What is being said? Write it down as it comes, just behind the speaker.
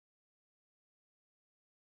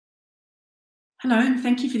Hello, and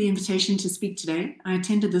thank you for the invitation to speak today. I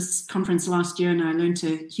attended this conference last year and I learned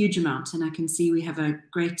a huge amount, and I can see we have a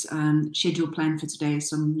great schedule planned for today,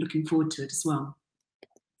 so I'm looking forward to it as well.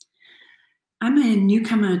 I'm a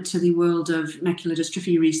newcomer to the world of macular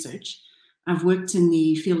dystrophy research. I've worked in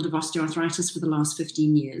the field of osteoarthritis for the last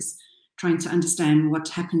 15 years, trying to understand what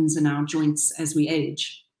happens in our joints as we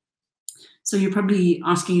age. So you're probably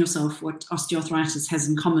asking yourself what osteoarthritis has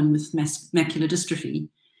in common with macular dystrophy.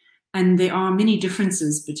 And there are many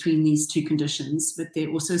differences between these two conditions, but there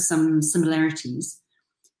are also some similarities.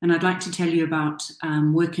 And I'd like to tell you about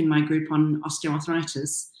work in my group on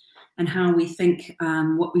osteoarthritis and how we think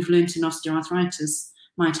what we've learned in osteoarthritis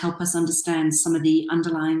might help us understand some of the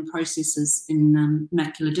underlying processes in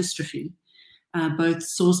macular dystrophy, both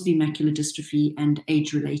Sorsby macular dystrophy and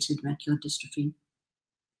age-related macular dystrophy.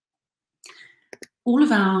 All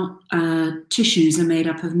of our tissues are made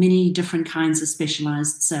up of many different kinds of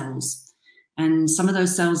specialized cells. And some of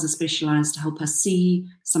those cells are specialized to help us see.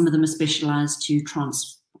 Some of them are specialized to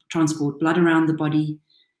transport blood around the body.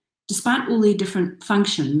 Despite all the different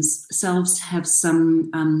functions, cells have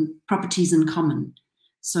some properties in common.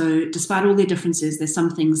 So despite all their differences, there's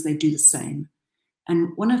some things they do the same.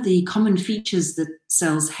 And one of the common features that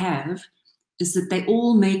cells have is that they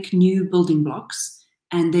all make new building blocks.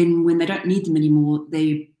 And then when they don't need them anymore,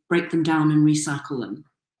 they break them down and recycle them.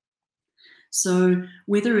 So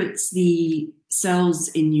whether it's the cells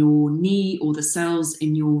in your knee or the cells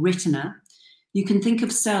in your retina, you can think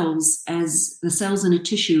of cells as the cells in a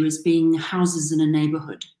tissue as being houses in a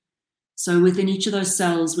neighborhood. So within each of those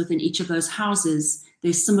cells, within each of those houses,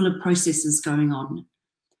 there's similar processes going on.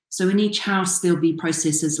 So in each house, there'll be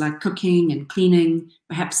processes like cooking and cleaning,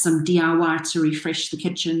 perhaps some DIY to refresh the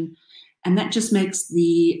kitchen. And that just makes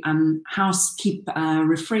the house keep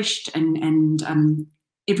refreshed and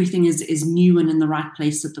everything is new and in the right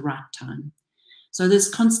place at the right time. So this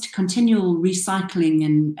continual recycling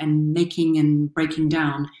and making and breaking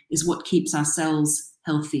down is what keeps our cells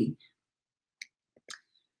healthy.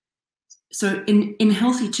 So in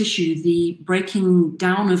healthy tissue, the breaking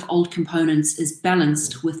down of old components is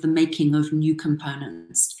balanced with the making of new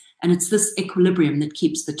components. And it's this equilibrium that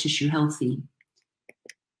keeps the tissue healthy.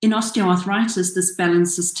 In osteoarthritis, this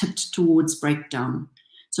balance is tipped towards breakdown.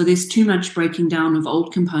 So there's too much breaking down of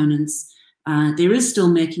old components. There is still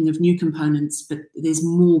making of new components, but there's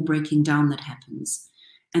more breaking down that happens.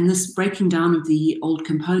 And this breaking down of the old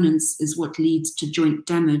components is what leads to joint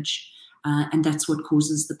damage, and that's what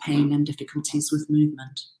causes the pain and difficulties with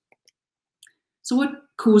movement. So what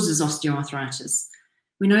causes osteoarthritis?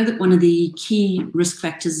 We know that one of the key risk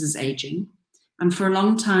factors is aging. And for a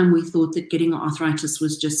long time, we thought that getting arthritis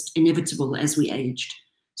was just inevitable as we aged.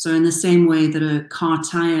 So in the same way that a car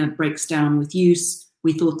tire breaks down with use,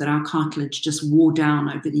 we thought that our cartilage just wore down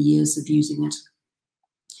over the years of using it.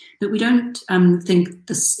 But we don't think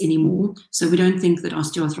this anymore. So we don't think that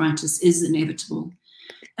osteoarthritis is inevitable.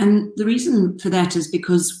 And the reason for that is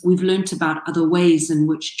because we've learnt about other ways in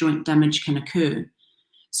which joint damage can occur.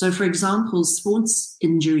 So, for example, sports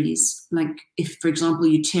injuries, like if, for example,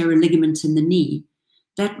 you tear a ligament in the knee,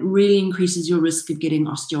 that really increases your risk of getting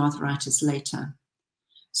osteoarthritis later.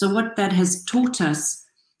 So what that has taught us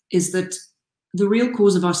is that the real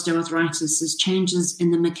cause of osteoarthritis is changes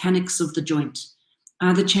in the mechanics of the joint,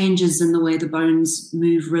 either changes in the way the bones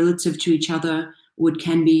move relative to each other, or it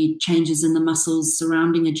can be changes in the muscles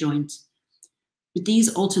surrounding a joint. But these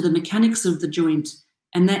alter the mechanics of the joint,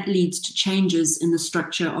 and that leads to changes in the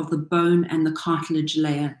structure of the bone and the cartilage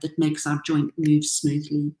layer that makes our joint move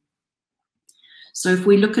smoothly. So if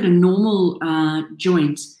we look at a normal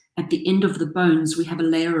joint, at the end of the bones, we have a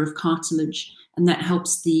layer of cartilage, and that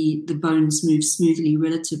helps the bones move smoothly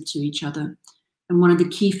relative to each other. And one of the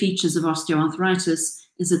key features of osteoarthritis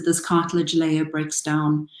is that this cartilage layer breaks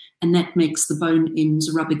down, and that makes the bone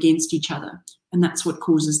ends rub against each other. And that's what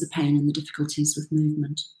causes the pain and the difficulties with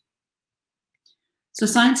movement. So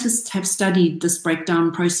scientists have studied this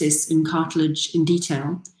breakdown process in cartilage in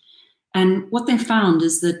detail. And what they found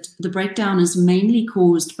is that the breakdown is mainly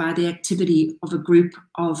caused by the activity of a group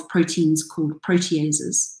of proteins called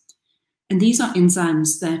proteases. And these are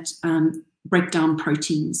enzymes that break down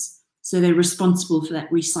proteins. So they're responsible for that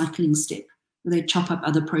recycling step, where they chop up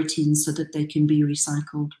other proteins so that they can be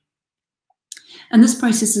recycled. And this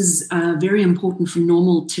process is very important for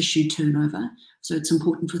normal tissue turnover. So it's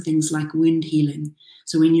important for things like wound healing.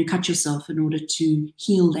 So when you cut yourself, in order to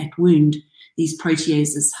heal that wound, these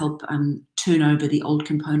proteases help turn over the old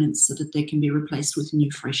components so that they can be replaced with new,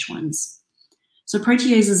 fresh ones. So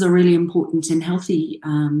proteases are really important in healthy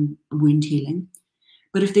wound healing.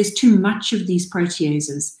 But if there's too much of these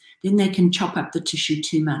proteases, then they can chop up the tissue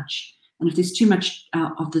too much. And if there's too much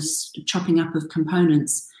of this chopping up of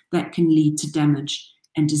components, that can lead to damage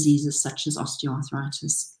and diseases such as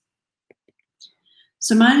osteoarthritis.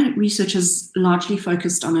 So my research is largely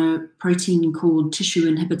focused on a protein called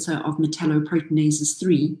tissue inhibitor of metalloproteinases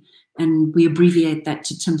 3, and we abbreviate that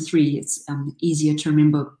to TIM3. It's easier to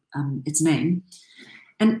remember its name.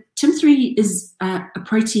 And TIM3 is a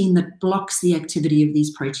protein that blocks the activity of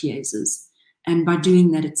these proteases. And by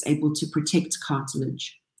doing that, it's able to protect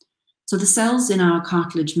cartilage. So the cells in our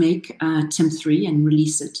cartilage make TIM3 and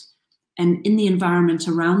release it. And in the environment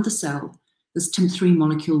around the cell, this TIM3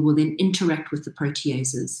 molecule will then interact with the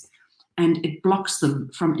proteases, and it blocks them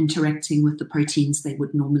from interacting with the proteins they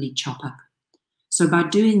would normally chop up. So by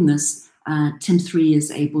doing this, TIM3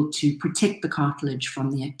 is able to protect the cartilage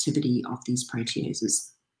from the activity of these proteases.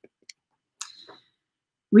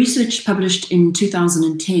 Research published in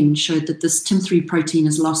 2010 showed that this TIM3 protein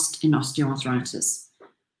is lost in osteoarthritis.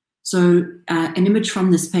 So an image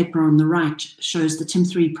from this paper on the right shows the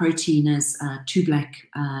TIM3 protein as two black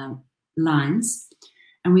lines.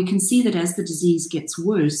 And we can see that as the disease gets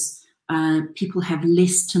worse, people have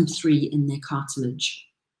less TIM3 in their cartilage.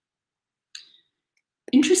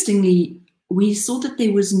 Interestingly, we saw that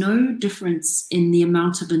there was no difference in the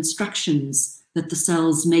amount of instructions that the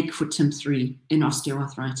cells make for TIM3 in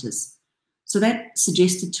osteoarthritis. So that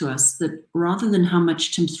suggested to us that rather than how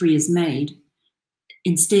much TIM3 is made,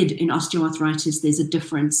 instead in osteoarthritis, there's a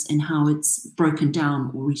difference in how it's broken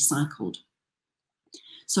down or recycled.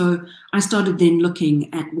 So I started then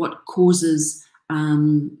looking at what causes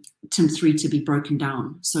TIM3 to be broken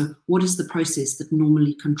down. So what is the process that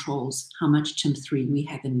normally controls how much TIM3 we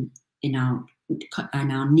have in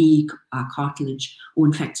our knee, our cartilage, or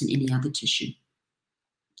in fact in any other tissue?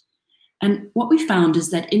 And what we found is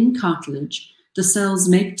that in cartilage, the cells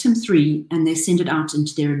make TIM3 and they send it out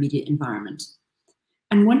into their immediate environment.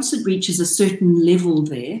 And once it reaches a certain level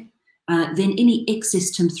there, then any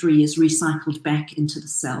excess TIM3 is recycled back into the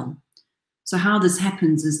cell. So how this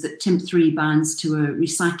happens is that TIM3 binds to a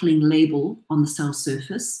recycling label on the cell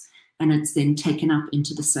surface, and it's then taken up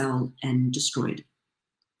into the cell and destroyed.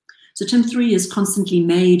 So TIM3 is constantly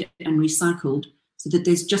made and recycled so that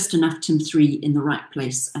there's just enough TIM3 in the right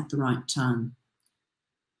place at the right time.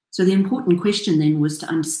 So the important question then was to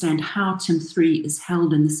understand how TIM3 is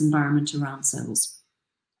held in this environment around cells.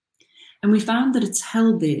 And we found that it's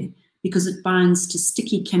held there because it binds to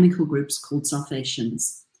sticky chemical groups called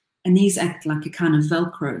sulfations. And these act like a kind of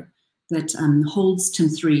Velcro that holds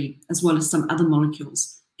TIM3 as well as some other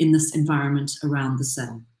molecules in this environment around the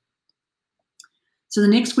cell. So the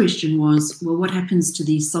next question was, well, what happens to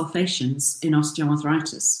these sulfations in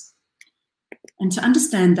osteoarthritis? And to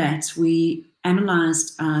understand that, we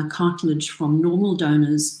analyzed cartilage from normal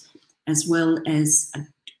donors as well as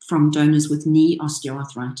from donors with knee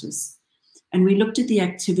osteoarthritis. And we looked at the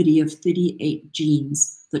activity of 38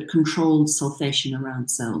 genes that controlled sulfation around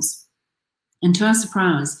cells. And to our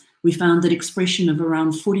surprise, we found that expression of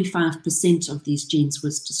around 45% of these genes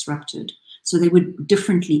was disrupted. So they were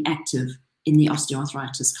differently active in the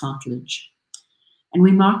osteoarthritis cartilage. And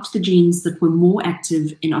we marked the genes that were more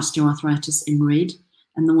active in osteoarthritis in red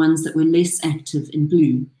and the ones that were less active in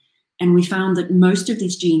blue. And we found that most of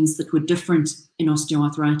these genes that were different in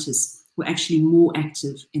osteoarthritis were actually more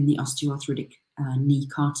active in the osteoarthritic knee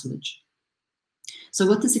cartilage. So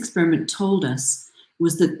what this experiment told us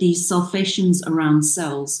was that these sulfations around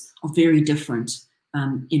cells are very different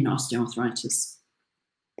in osteoarthritis.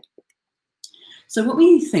 So what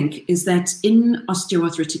we think is that in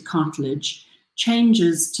osteoarthritic cartilage,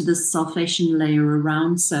 changes to the sulfation layer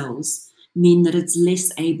around cells mean that it's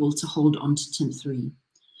less able to hold onto TIM3.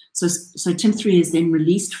 So TIM3 is then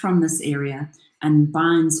released from this area and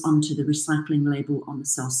binds onto the recycling label on the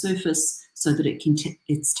cell surface so that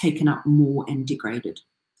it's taken up more and degraded.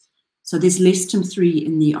 So there's less TIM3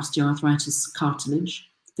 in the osteoarthritis cartilage.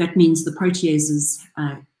 That means the proteases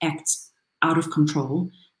act out of control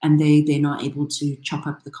and they're not able to chop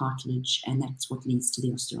up the cartilage, and that's what leads to the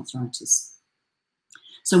osteoarthritis.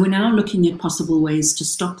 So we're now looking at possible ways to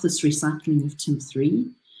stop this recycling of TIM3.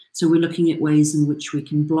 So we're looking at ways in which we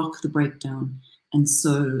can block the breakdown and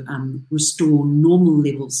so restore normal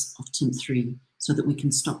levels of TIM3 so that we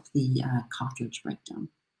can stop the cartilage breakdown.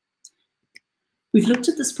 We've looked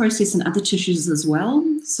at this process in other tissues as well.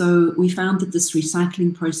 So we found that this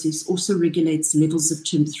recycling process also regulates levels of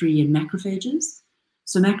TIM3 in macrophages.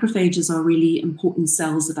 So macrophages are really important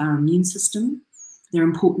cells of our immune system. They're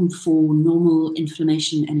important for normal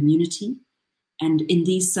inflammation and immunity. And in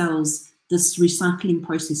these cells, this recycling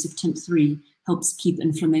process of TIM3 helps keep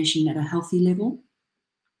inflammation at a healthy level.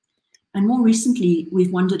 And more recently,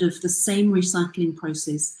 we've wondered if the same recycling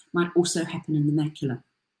process might also happen in the macula.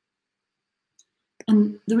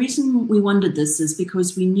 And the reason we wondered this is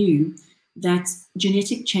because we knew that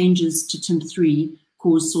genetic changes to TIMP3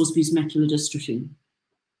 cause Sorsby's macular dystrophy.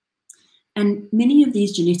 And many of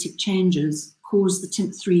these genetic changes cause the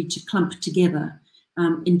TIMP3 to clump together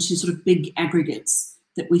into sort of big aggregates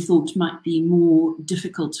that we thought might be more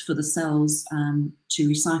difficult for the cells to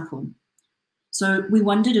recycle. So we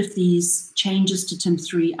wondered if these changes to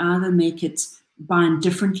TIMP3 either make it bind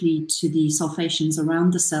differently to the sulfations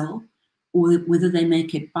around the cell, or whether they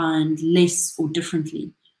make it bind less or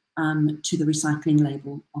differently to the recycling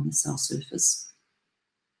label on the cell surface.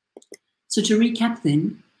 So to recap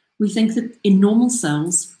then, we think that in normal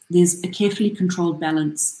cells, there's a carefully controlled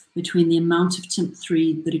balance between the amount of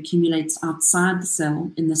TIMP3 that accumulates outside the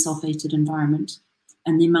cell in the sulfated environment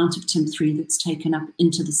and the amount of TIMP3 that's taken up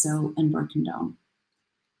into the cell and broken down.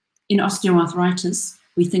 In osteoarthritis,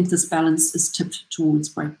 we think this balance is tipped towards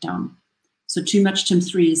breakdown. So too much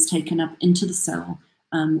TIMP3 is taken up into the cell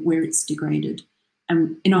where it's degraded.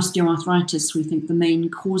 And in osteoarthritis, we think the main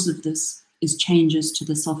cause of this is changes to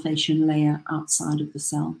the sulfation layer outside of the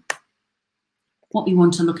cell. What we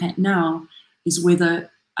want to look at now is whether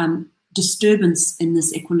disturbance in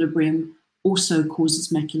this equilibrium also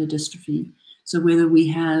causes macular dystrophy. So whether we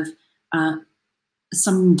have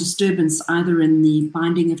some disturbance either in the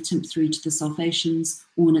binding of TIMP3 to the sulfations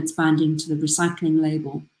or in its binding to the recycling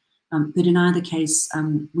label. But in either case,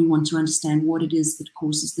 we want to understand what it is that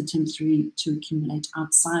causes the TIMP3 to accumulate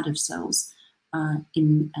outside of cells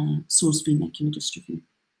in Sorsby macular dystrophy.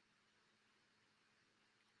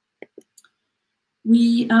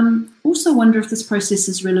 We also wonder if this process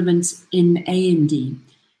is relevant in AMD.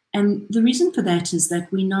 And the reason for that is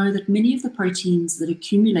that we know that many of the proteins that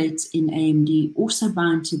accumulate in AMD also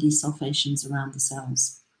bind to these sulfations around the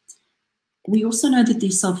cells. We also know that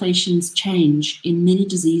these sulfations change in many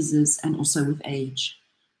diseases and also with age.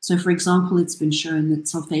 So for example, it's been shown that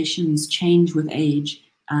sulfations change with age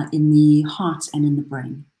in the heart and in the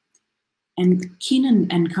brain. And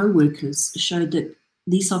Keenan and co-workers showed that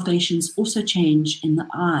these sulfations also change in the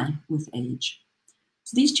eye with age.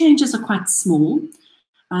 So these changes are quite small,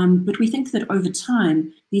 but we think that over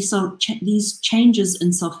time, these changes in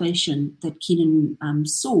sulfation that Keenan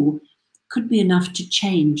saw could be enough to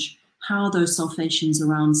change how those sulfations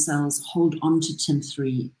around cells hold on to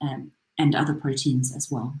TIMP3 and other proteins as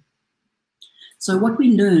well. So what we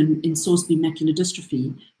learn in Sorsby macular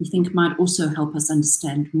dystrophy, we think might also help us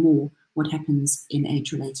understand more what happens in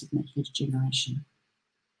age-related macular degeneration.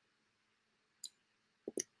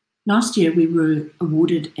 Last year, we were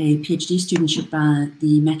awarded a PhD studentship by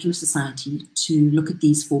the Macular Society to look at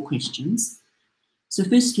these 4 questions. So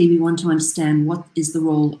firstly, we want to understand what is the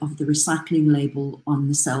role of the recycling label on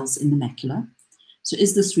the cells in the macula. So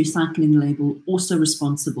is this recycling label also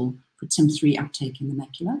responsible for TIMP3 uptake in the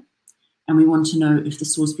macula? And we want to know if the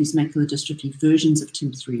Sorsby's macular dystrophy versions of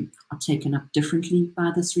TIMP3 are taken up differently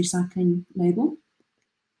by this recycling label.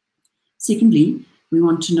 Secondly, we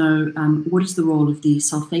want to know what is the role of the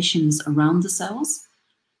sulfations around the cells.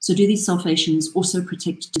 So do these sulfations also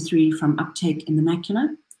protect TIMP3 from uptake in the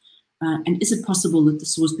macula? And is it possible that the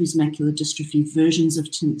Sorsby's macular dystrophy versions of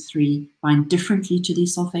TIMP3 bind differently to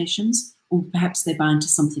these sulfations, or perhaps they bind to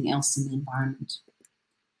something else in the environment?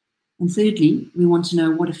 And thirdly, we want to know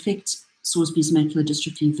what effect Sorsby's macular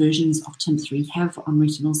dystrophy versions of TIMP3 have on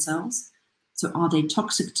retinal cells. So are they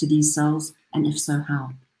toxic to these cells, and if so,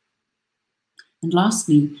 how? And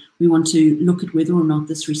lastly, we want to look at whether or not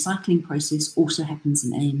this recycling process also happens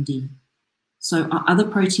in AMD. So are other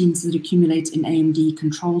proteins that accumulate in AMD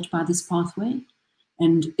controlled by this pathway?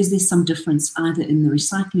 And is there some difference either in the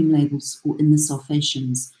recycling labels or in the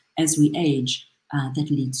sulfations as we age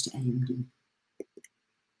that leads to AMD?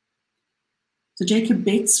 So Jacob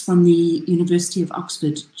Betts from the University of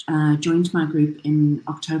Oxford joined my group in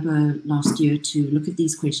October last year to look at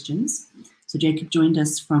these questions. So Jacob joined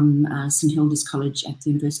us from St Hilda's College at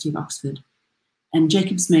the University of Oxford. And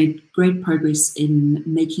Jacob's made great progress in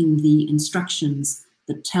making the instructions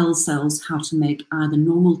that tell cells how to make either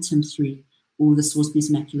normal TIMP3 or the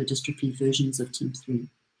Sorsby's macular dystrophy versions of TIMP3.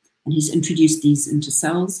 And he's introduced these into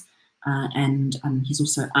cells, and he's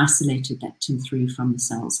also isolated that TIMP3 from the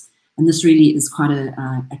cells. And this really is quite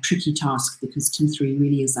a tricky task because TIMP3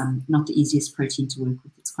 really is not the easiest protein to work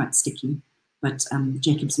with. It's quite sticky. But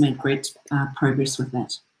Jacob's made great progress with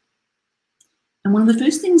that. And one of the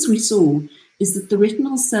first things we saw is that the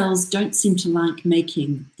retinal cells don't seem to like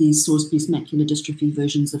making these Sorsby's macular dystrophy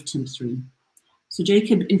versions of TIMP3. So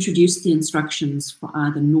Jacob introduced the instructions for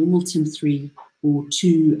either normal TIMP3 or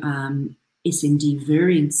two SMD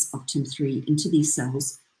variants of TIM3 into these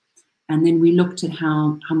cells, and then we looked at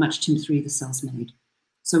how much TIM3 the cells made.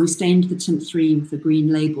 So we stained the TIM3 with a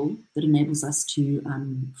green label that enables us to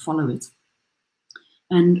follow it.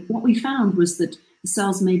 And what we found was that the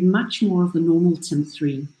cells made much more of the normal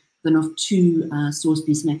TIM3 than of two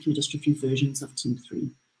Sorsby's macular dystrophy versions of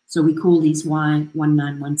TIM3. So we call these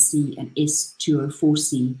Y191C and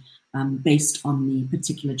S204C based on the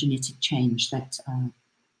particular genetic change that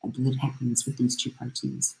happens with these two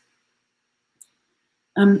proteins.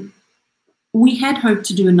 We had hoped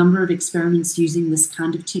to do a number of experiments using this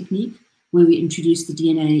kind of technique, where we introduce the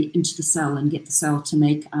DNA into the cell and get the cell to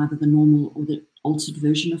make either the normal or the altered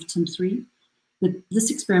version of TIM3. But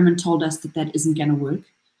this experiment told us that that isn't going to work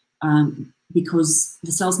because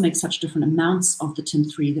the cells make such different amounts of the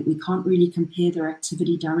TIM3 that we can't really compare their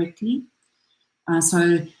activity directly.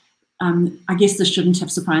 So I guess this shouldn't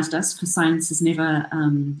have surprised us, because science is never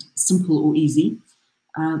simple or easy.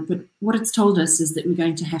 But what it's told us is that we're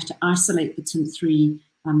going to have to isolate the TIM3,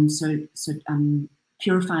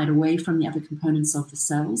 purify it away from the other components of the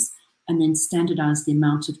cells, and then standardize the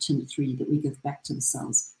amount of TIM3 that we give back to the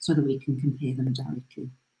cells so that we can compare them directly.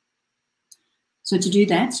 So to do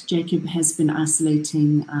that, Jacob has been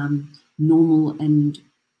isolating normal and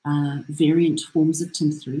variant forms of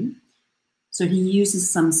TIM3. So he uses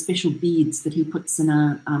some special beads that he puts in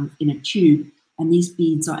a tube, and these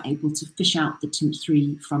beads are able to fish out the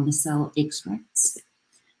TIM3 from the cell extracts.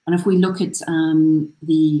 And if we look at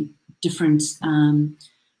the different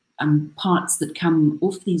parts that come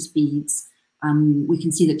off these beads, we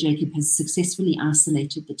can see that Jacob has successfully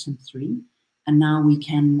isolated the TIM3, and now we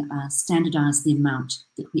can standardize the amount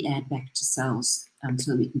that we add back to cells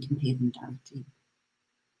so that we can compare them directly.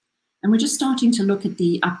 And we're just starting to look at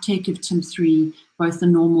the uptake of TIM3, both the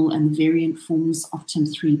normal and the variant forms of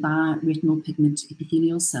TIM3 by retinal pigment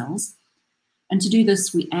epithelial cells. And to do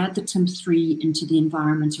this, we add the TIM3 into the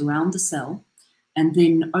environment around the cell, and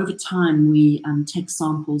then over time we take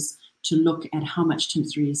samples to look at how much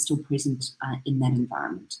TIM3 is still present in that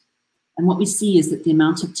environment. And what we see is that the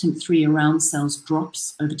amount of TIM3 around cells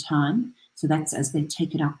drops over time. So that's as they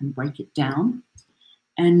take it up and break it down.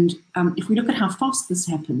 And if we look at how fast this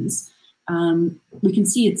happens, we can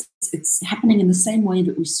see it's happening in the same way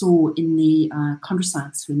that we saw in the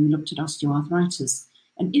chondrocytes when we looked at osteoarthritis.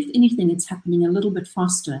 And if anything, it's happening a little bit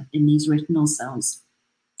faster in these retinal cells,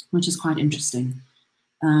 which is quite interesting.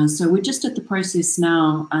 So we're just at the process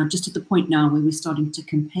now, just at the point now where we're starting to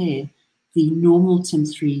compare the normal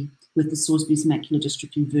TIM3 with the Sorsby's macular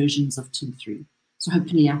dystrophy versions of TIM3. So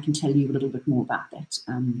hopefully I can tell you a little bit more about that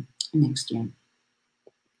next year.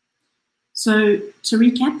 So to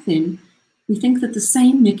recap then, we think that the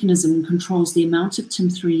same mechanism controls the amount of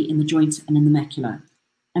TIM3 in the joint and in the macula,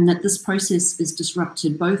 and that this process is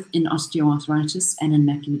disrupted both in osteoarthritis and in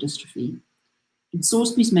macular dystrophy. In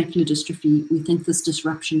Sorsby's macular dystrophy, we think this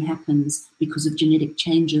disruption happens because of genetic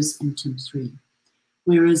changes in TIM3,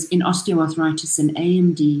 whereas in osteoarthritis and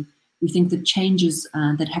AMD, we think that changes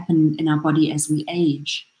that happen in our body as we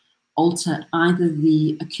age alter either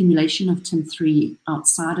the accumulation of TIM3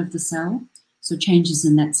 outside of the cell, so changes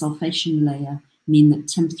in that sulfation layer mean that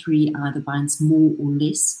TIM3 either binds more or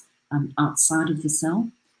less outside of the cell.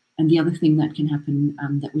 And the other thing that can happen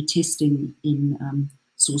that we're testing in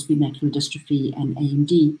Sorsby macular dystrophy and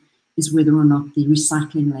AMD is whether or not the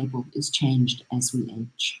recycling label is changed as we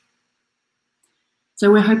age.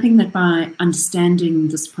 So we're hoping that by understanding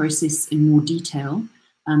this process in more detail,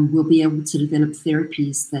 we'll be able to develop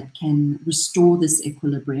therapies that can restore this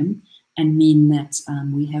equilibrium and mean that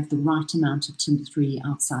we have the right amount of TIM3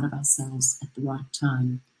 outside of our cells at the right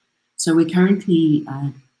time. So we're currently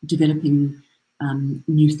developing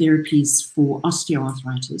new therapies for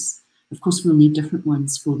osteoarthritis. Of course, we'll need different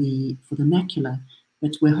ones for the macula,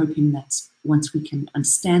 but we're hoping that once we can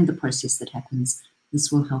understand the process that happens,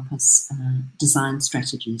 this will help us design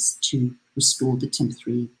strategies to restore the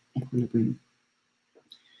TIM3 equilibrium.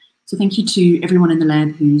 So thank you to everyone in the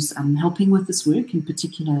lab who's helping with this work, in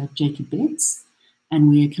particular Jacob Betts, and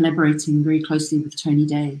we're collaborating very closely with Tony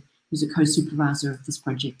Day, who's a co-supervisor of this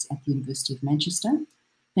project at the University of Manchester.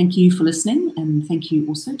 Thank you for listening, and thank you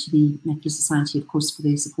also to the Macular Society, of course, for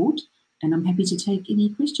their support, and I'm happy to take any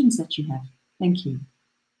questions that you have. Thank you.